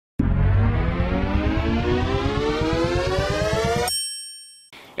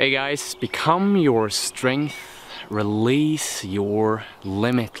Hey guys, become your strength, release your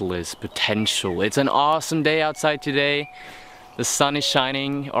limitless potential. It's an awesome day outside today. The sun is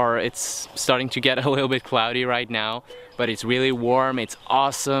shining, or it's starting to get a little bit cloudy right now, but it's really warm, it's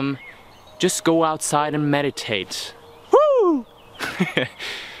awesome. Just go outside and meditate. Woo!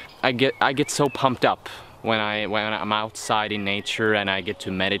 I get so pumped up when I'm outside in nature and I get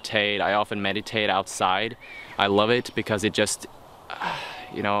to meditate. I often meditate outside. I love it because it just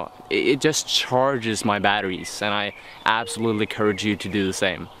you know, it just charges my batteries, and I absolutely encourage you to do the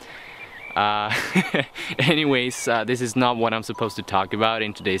same. Anyways, this is not what I'm supposed to talk about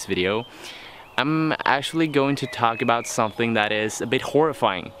in today's video. I'm actually going to talk about something that is a bit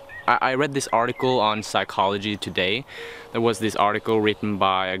horrifying. I read this article on Psychology Today. There was this article written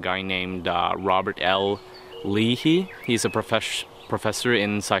by a guy named Robert L. Leahy. He's a professor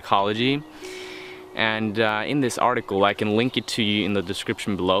in psychology. And in this article, I can link it to you in the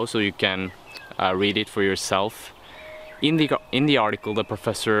description below so you can read it for yourself. In the article, the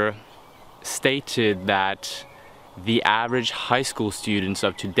professor stated that the average high school students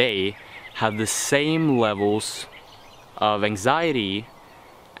of today have the same levels of anxiety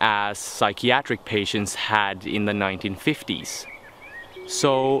as psychiatric patients had in the 1950s.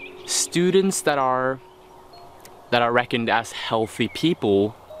 So students that are reckoned as healthy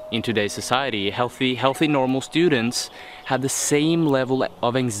people in today's society, healthy normal students, have the same level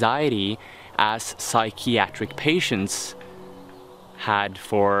of anxiety as psychiatric patients had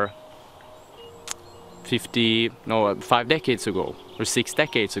for 5 decades ago or 6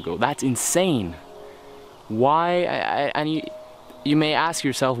 decades ago. That's insane. Why? And you may ask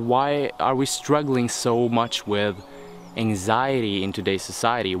yourself, why are we struggling so much with anxiety in today's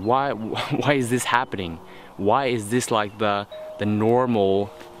society? Why is this happening? Why is this like the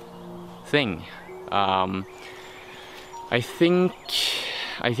normal thing? I think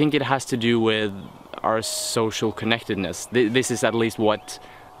it has to do with our social connectedness. This is at least what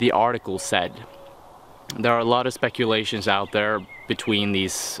the article said. There are a lot of speculations out there between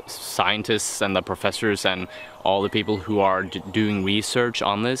these scientists and the professors and all the people who are doing research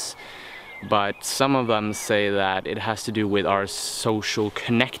on this, but some of them say that it has to do with our social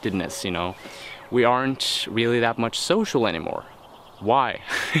connectedness, you know. We aren't really that much social anymore. Why?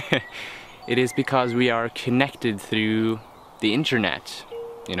 It is because we are connected through the internet,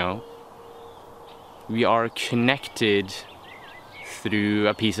 you know. We are connected through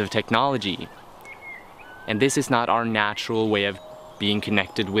a piece of technology. And this is not our natural way of being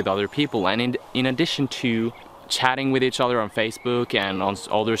connected with other people. And in addition to chatting with each other on Facebook and on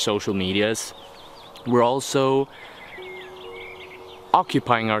other social medias, we're also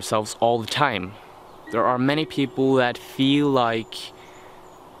occupying ourselves all the time. There are many people that feel like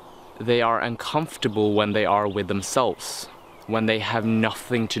they are uncomfortable when they are with themselves, when they have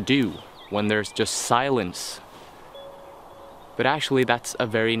nothing to do, when there's just silence. But actually that's a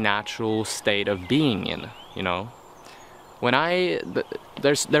very natural state of being in, you know. When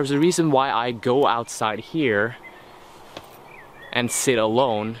there's a reason why I go outside here and sit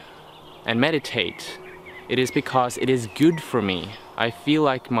alone and meditate. It is because it is good for me. I feel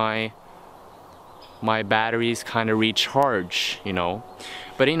like my batteries kind of recharge, you know.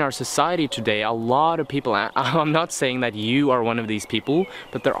 But in our society today, a lot of people, I'm not saying that you are one of these people,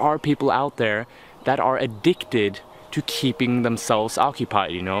 but there are people out there that are addicted to keeping themselves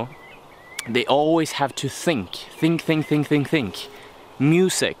occupied, you know. They always have to think.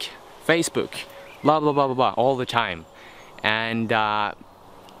 Music, Facebook, blah blah blah blah blah, all the time. And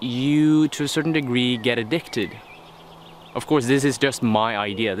you, to a certain degree, get addicted. Of course, this is just my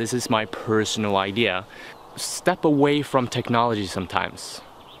idea. This is my personal idea. Step away from technology sometimes.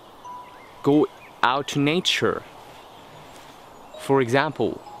 Go out to nature. For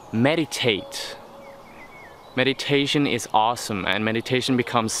example, meditate. Meditation is awesome, and meditation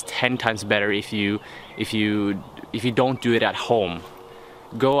becomes 10 times better if you don't do it at home.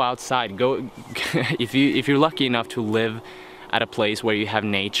 Go outside. Go if you're lucky enough to live at a place where you have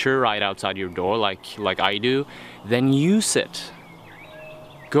nature right outside your door, like I do, then use it.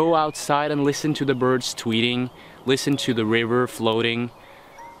 Go outside and listen to the birds tweeting, listen to the river floating.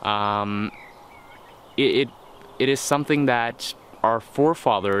 It is something that our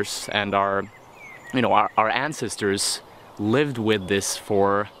forefathers and our ancestors lived with this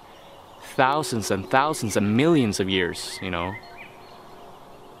for thousands and thousands and millions of years, you know.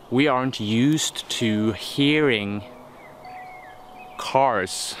 We aren't used to hearing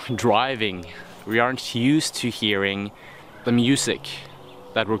cars driving. We aren't used to hearing the music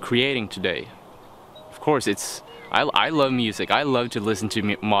that we're creating today. Of course, I love music. I love to listen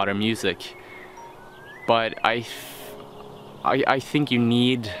to modern music. but I think you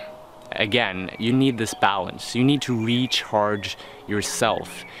need, again, you need this balance. You need to recharge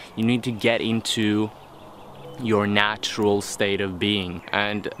yourself. You need to get into your natural state of being.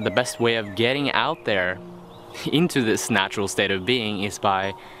 And the best way of getting out there into this natural state of being is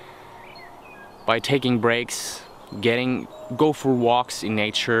by taking breaks, go for walks in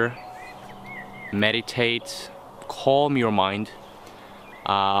nature, meditate, calm your mind.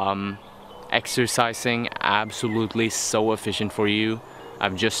 Exercising, absolutely so efficient for you.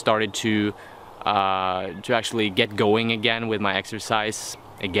 I've just started to actually get going again with my exercise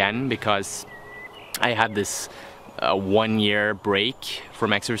again, because I had this 1 year break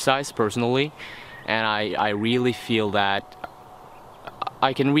from exercise personally, and I really feel that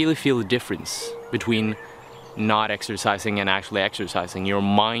I can really feel the difference between not exercising and actually exercising. Your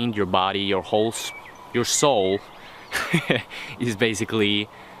mind, your body, your soul is basically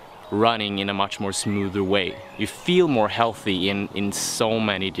running in a much more smoother way. You feel more healthy in so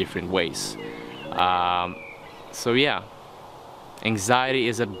many different ways. So yeah, anxiety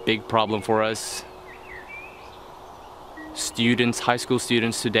is a big problem for us. Students, high school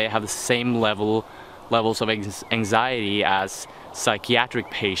students today have the same levels of anxiety as psychiatric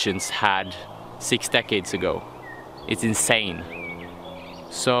patients had 6 decades ago. It's insane.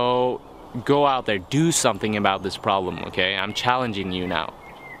 So go out there, do something about this problem, okay? I'm challenging you now.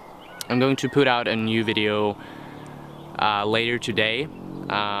 I'm going to put out a new video later today.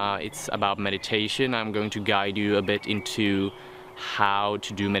 It's about meditation. I'm going to guide you a bit into how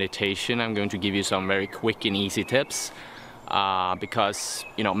to do meditation. I'm going to give you some very quick and easy tips, because,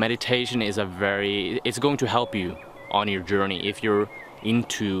 you know, meditation is it's going to help you on your journey if you're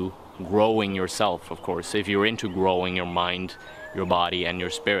into growing yourself, of course. If you're into growing your mind, your body and your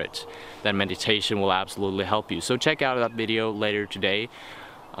spirit, then meditation will absolutely help you. So check out that video later today.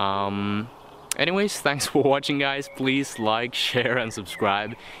 Anyways, thanks for watching, guys. Please like, share and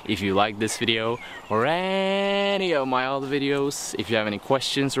subscribe if you like this video or any of my other videos. If you have any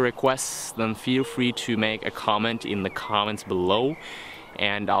questions or requests, then feel free to make a comment in the comments below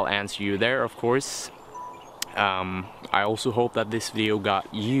and I'll answer you there, of course. I also hope that this video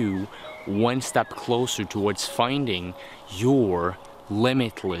got you one step closer towards finding your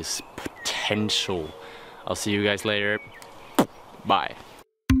limitless potential. I'll see you guys later. Bye.